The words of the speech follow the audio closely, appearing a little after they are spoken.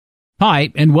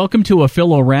Hi, and welcome to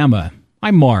Affiliorama.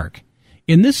 I'm Mark.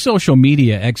 In this social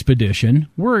media expedition,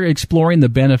 we're exploring the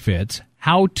benefits,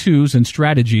 how-tos, and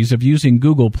strategies of using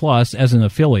Google Plus as an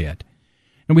affiliate.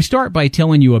 And we start by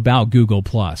telling you about Google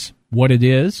Plus, what it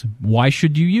is, why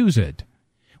should you use it.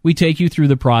 We take you through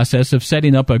the process of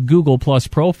setting up a Google Plus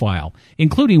profile,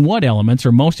 including what elements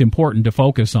are most important to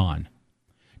focus on.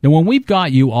 Now, when we've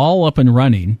got you all up and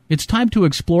running, it's time to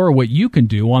explore what you can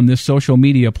do on this social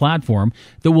media platform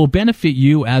that will benefit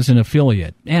you as an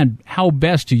affiliate and how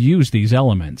best to use these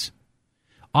elements.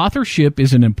 Authorship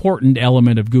is an important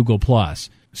element of Google+,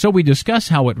 so we discuss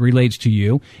how it relates to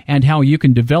you and how you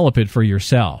can develop it for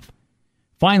yourself.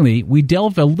 Finally, we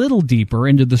delve a little deeper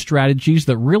into the strategies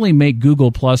that really make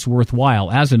Google+ worthwhile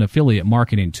as an affiliate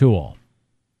marketing tool.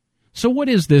 So what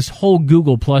is this whole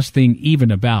Google+ thing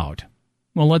even about?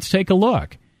 Well, let's take a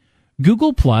look.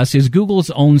 Google Plus is Google's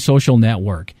own social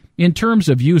network. In terms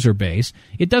of user base,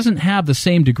 it doesn't have the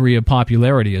same degree of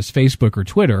popularity as Facebook or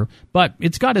Twitter, but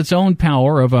it's got its own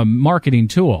power of a marketing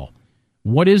tool.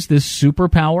 What is this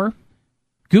superpower?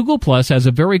 Google Plus has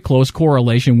a very close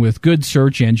correlation with good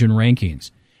search engine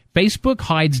rankings. Facebook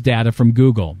hides data from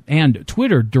Google, and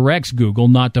Twitter directs Google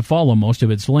not to follow most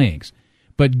of its links.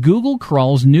 But Google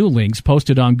crawls new links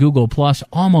posted on Google Plus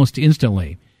almost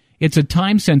instantly. It's a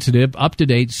time-sensitive,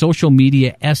 up-to-date social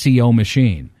media SEO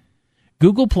machine.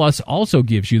 Google Plus also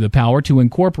gives you the power to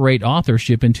incorporate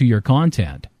authorship into your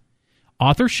content.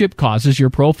 Authorship causes your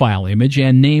profile image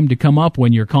and name to come up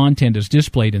when your content is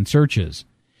displayed in searches.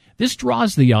 This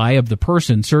draws the eye of the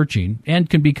person searching and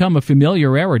can become a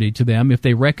familiarity to them if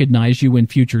they recognize you in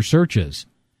future searches.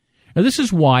 Now, this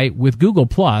is why, with Google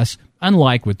Plus,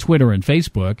 unlike with Twitter and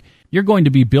Facebook, you're going to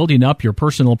be building up your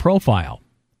personal profile.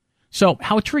 So,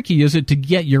 how tricky is it to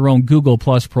get your own Google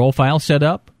Plus profile set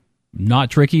up?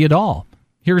 Not tricky at all.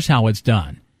 Here's how it's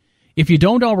done. If you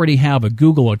don't already have a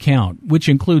Google account, which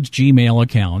includes Gmail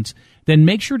accounts, then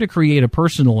make sure to create a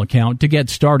personal account to get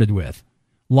started with.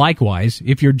 Likewise,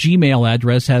 if your Gmail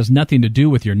address has nothing to do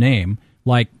with your name,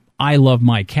 like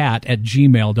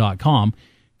ilovemycat@gmail.com,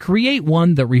 create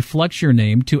one that reflects your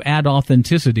name to add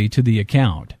authenticity to the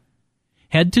account.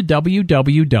 Head to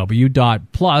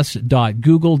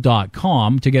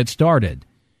www.plus.google.com to get started.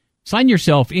 Sign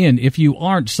yourself in if you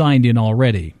aren't signed in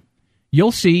already.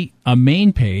 You'll see a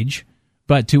main page,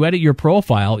 but to edit your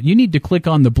profile, you need to click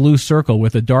on the blue circle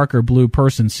with a darker blue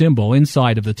person symbol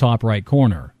inside of the top right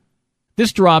corner.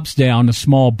 This drops down a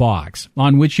small box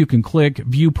on which you can click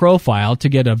View Profile to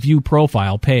get a View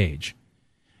Profile page.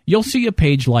 You'll see a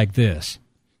page like this.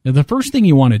 Now, the first thing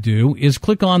you want to do is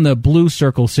click on the blue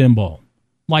circle symbol,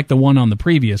 like the one on the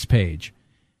previous page.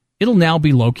 It'll now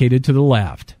be located to the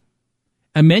left.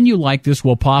 A menu like this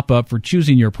will pop up for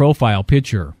choosing your profile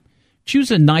picture.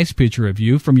 Choose a nice picture of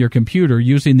you from your computer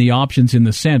using the options in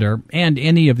the center and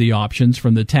any of the options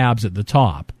from the tabs at the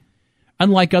top.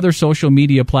 Unlike other social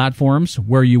media platforms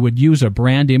where you would use a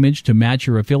brand image to match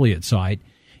your affiliate site,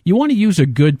 you want to use a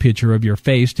good picture of your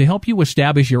face to help you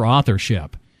establish your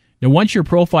authorship. Now, once your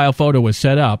profile photo is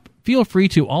set up, feel free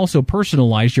to also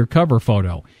personalize your cover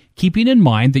photo, keeping in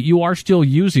mind that you are still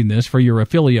using this for your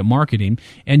affiliate marketing,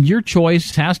 and your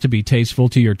choice has to be tasteful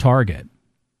to your target.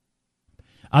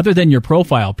 Other than your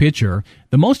profile picture,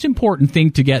 the most important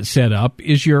thing to get set up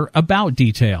is your About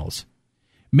details.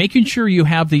 Making sure you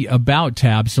have the About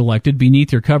tab selected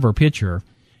beneath your cover picture,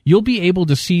 you'll be able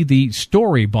to see the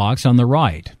Story box on the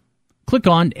right. Click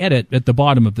on Edit at the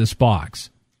bottom of this box.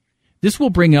 This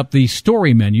will bring up the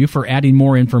Story menu for adding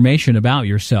more information about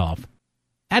yourself.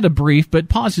 Add a brief but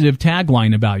positive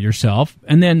tagline about yourself,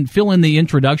 and then fill in the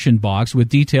introduction box with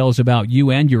details about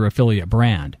you and your affiliate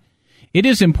brand. It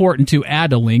is important to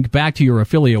add a link back to your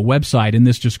affiliate website in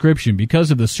this description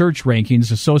because of the search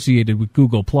rankings associated with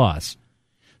Google+.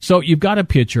 So you've got a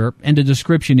picture and a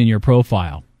description in your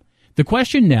profile. The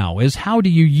question now is, how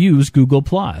do you use Google+?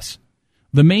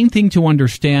 The main thing to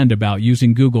understand about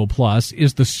using Google Plus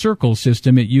is the circle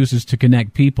system it uses to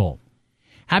connect people.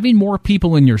 Having more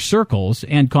people in your circles,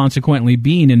 and consequently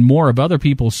being in more of other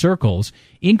people's circles,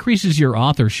 increases your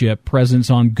authorship presence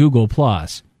on Google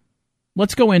Plus.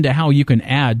 Let's go into how you can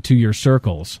add to your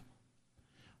circles.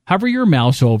 Hover your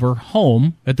mouse over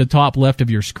Home at the top left of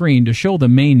your screen to show the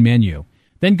main menu.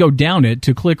 Then go down it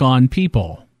to click on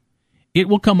People. It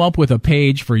will come up with a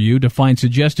page for you to find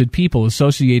suggested people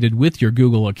associated with your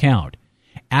Google account.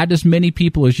 Add as many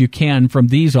people as you can from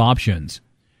these options.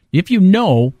 If you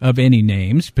know of any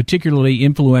names, particularly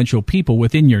influential people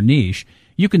within your niche,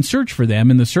 you can search for them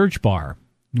in the search bar.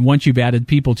 Once you've added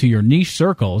people to your niche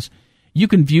circles, you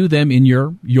can view them in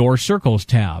your Circles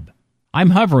tab.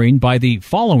 I'm hovering by the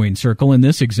following circle in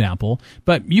this example,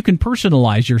 but you can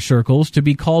personalize your circles to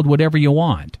be called whatever you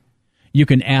want. You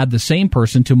can add the same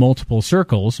person to multiple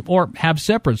circles or have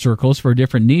separate circles for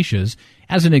different niches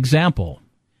as an example.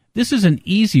 This is an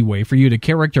easy way for you to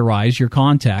characterize your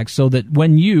contacts so that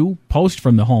when you post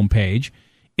from the home page,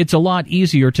 it's a lot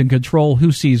easier to control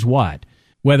who sees what,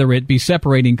 whether it be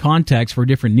separating contacts for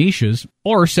different niches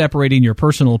or separating your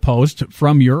personal post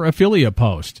from your affiliate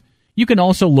post. You can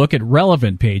also look at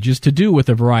relevant pages to do with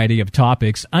a variety of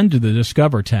topics under the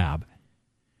Discover tab.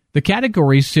 The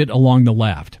categories sit along the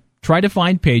left. Try to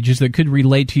find pages that could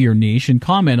relate to your niche and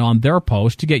comment on their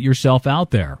post to get yourself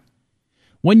out there.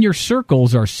 When your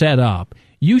circles are set up,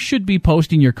 you should be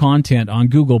posting your content on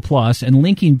Google Plus and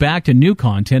linking back to new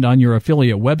content on your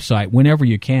affiliate website whenever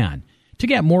you can to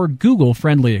get more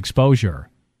Google-friendly exposure.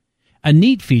 A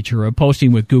neat feature of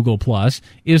posting with Google Plus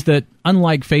is that,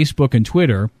 unlike Facebook and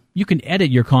Twitter, you can edit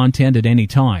your content at any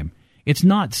time. It's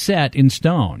not set in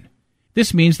stone.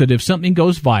 This means that if something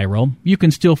goes viral, you can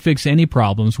still fix any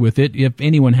problems with it if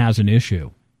anyone has an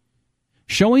issue.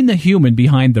 Showing the human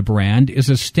behind the brand is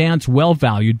a stance well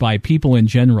valued by people in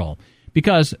general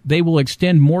because they will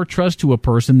extend more trust to a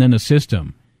person than a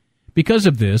system. Because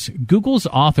of this, Google's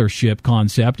authorship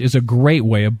concept is a great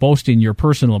way of boasting your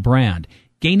personal brand,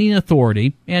 gaining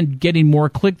authority, and getting more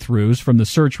click-throughs from the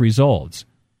search results.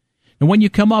 And when you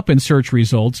come up in search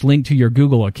results linked to your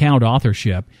Google account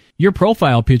authorship, your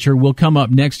profile picture will come up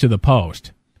next to the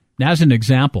post. As an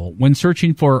example, when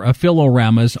searching for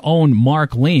Affilorama's own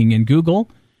Mark Ling in Google,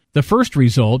 the first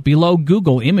result below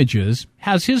Google Images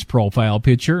has his profile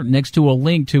picture next to a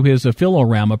link to his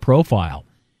Affilorama profile.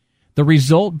 The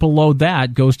result below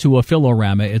that goes to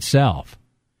Affilorama itself.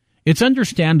 It's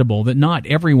understandable that not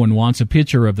everyone wants a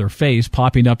picture of their face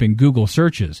popping up in Google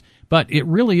searches, but it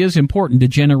really is important to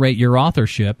generate your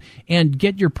authorship and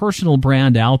get your personal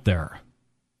brand out there.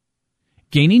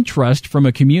 Gaining trust from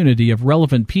a community of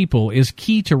relevant people is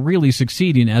key to really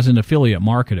succeeding as an affiliate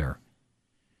marketer.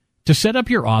 To set up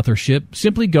your authorship,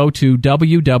 simply go to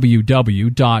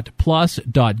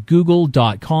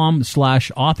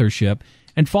www.plus.google.com/authorship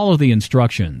and follow the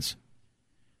instructions.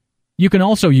 You can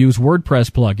also use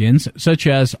WordPress plugins such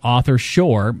as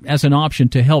AuthorShore as an option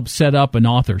to help set up an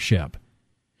authorship.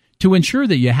 To ensure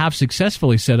that you have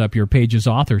successfully set up your page's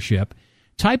authorship,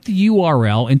 type the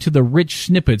URL into the Rich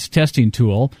Snippets testing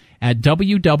tool at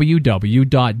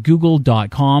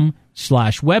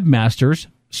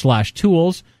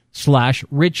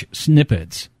www.google.com/webmasters/tools/rich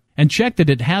snippets and check that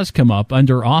it has come up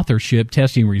under authorship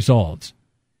testing results.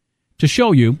 To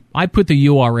show you, I put the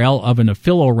URL of an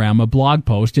Affilorama blog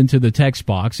post into the text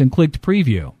box and clicked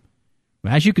Preview.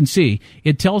 As you can see,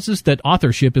 it tells us that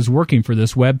authorship is working for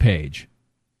this web page.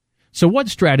 So what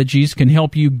strategies can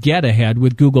help you get ahead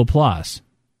with Google+?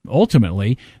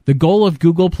 Ultimately, the goal of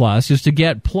Google+ is to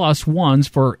get +1s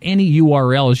for any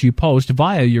URLs you post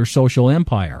via your social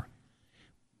empire.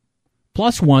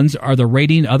 +1s are the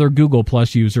rating other Google+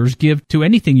 users give to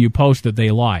anything you post that they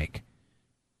like.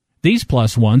 These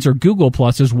 +1s are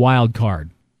Google+'s wild card.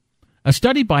 A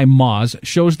study by Moz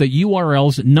shows that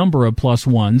URL's number of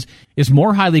 +1s is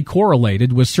more highly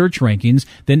correlated with search rankings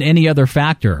than any other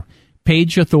factor,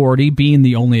 page authority being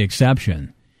the only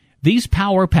exception. These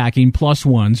power-packing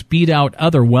 +1s beat out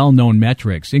other well-known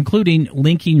metrics, including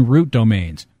linking root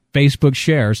domains, Facebook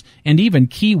shares, and even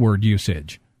keyword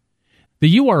usage.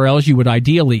 The URLs you would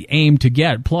ideally aim to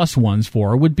get +1s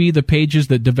for would be the pages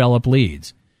that develop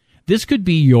leads. This could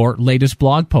be your latest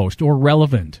blog post or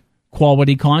relevant,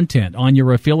 quality content on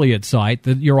your affiliate site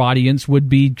that your audience would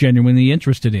be genuinely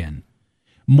interested in.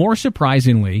 More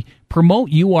surprisingly, promote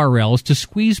URLs to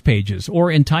squeeze pages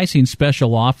or enticing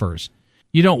special offers.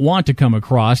 You don't want to come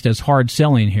across as hard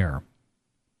selling here.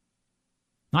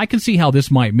 I can see how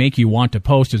this might make you want to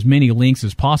post as many links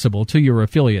as possible to your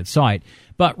affiliate site,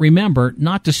 but remember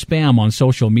not to spam on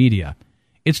social media.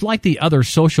 It's like the other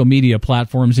social media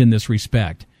platforms in this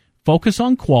respect. Focus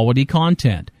on quality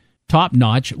content,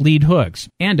 top-notch lead hooks,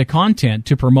 and a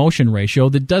content-to-promotion ratio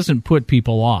that doesn't put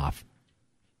people off.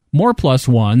 More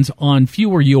 +1s on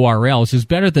fewer URLs is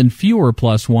better than fewer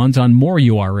 +1s on more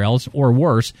URLs, or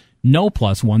worse, no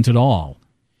 +1s at all.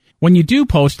 When you do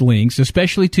post links,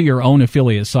 especially to your own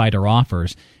affiliate site or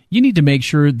offers, you need to make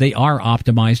sure they are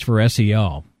optimized for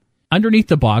SEO. Underneath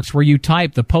the box where you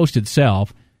type the post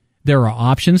itself, there are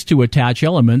options to attach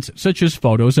elements such as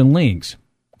photos and links.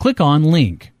 Click on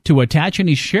Link to attach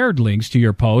any shared links to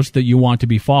your post that you want to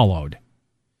be followed.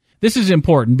 This is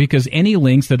important because any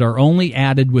links that are only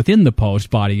added within the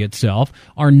post body itself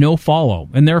are no follow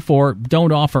and therefore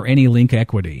don't offer any link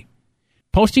equity.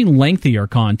 Posting lengthier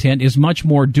content is much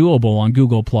more doable on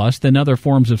Google Plus than other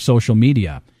forms of social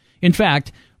media. In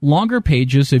fact, longer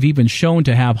pages have even shown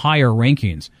to have higher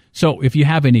rankings. So if you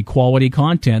have any quality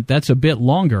content that's a bit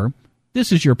longer,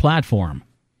 this is your platform.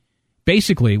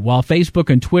 Basically, while Facebook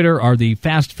and Twitter are the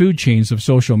fast food chains of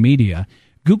social media,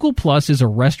 Google Plus is a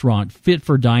restaurant fit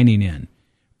for dining in.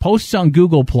 Posts on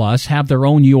Google Plus have their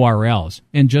own URLs,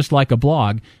 and just like a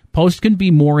blog, posts can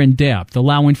be more in-depth,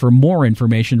 allowing for more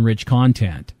information-rich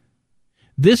content.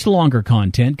 This longer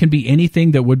content can be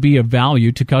anything that would be of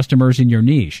value to customers in your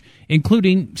niche,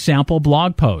 including sample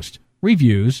blog posts,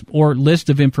 reviews, or list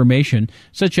of information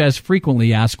such as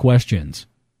frequently asked questions.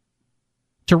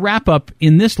 To wrap up,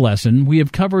 in this lesson, we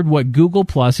have covered what Google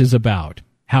Plus is about,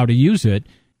 how to use it,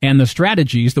 and the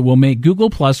strategies that will make Google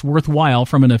Plus worthwhile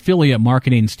from an affiliate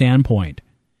marketing standpoint.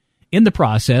 In the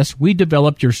process, we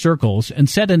developed your circles and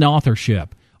set an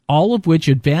authorship, all of which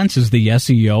advances the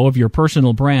SEO of your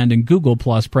personal brand and Google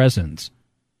Plus presence.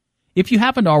 If you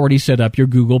haven't already set up your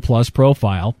Google Plus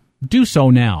profile, do so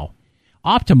now.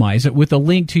 Optimize it with a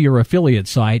link to your affiliate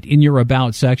site in your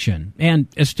About section, and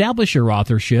establish your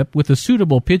authorship with a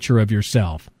suitable picture of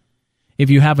yourself. If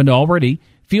you haven't already,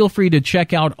 feel free to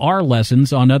check out our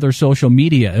lessons on other social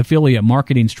media affiliate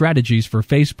marketing strategies for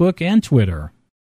Facebook and Twitter.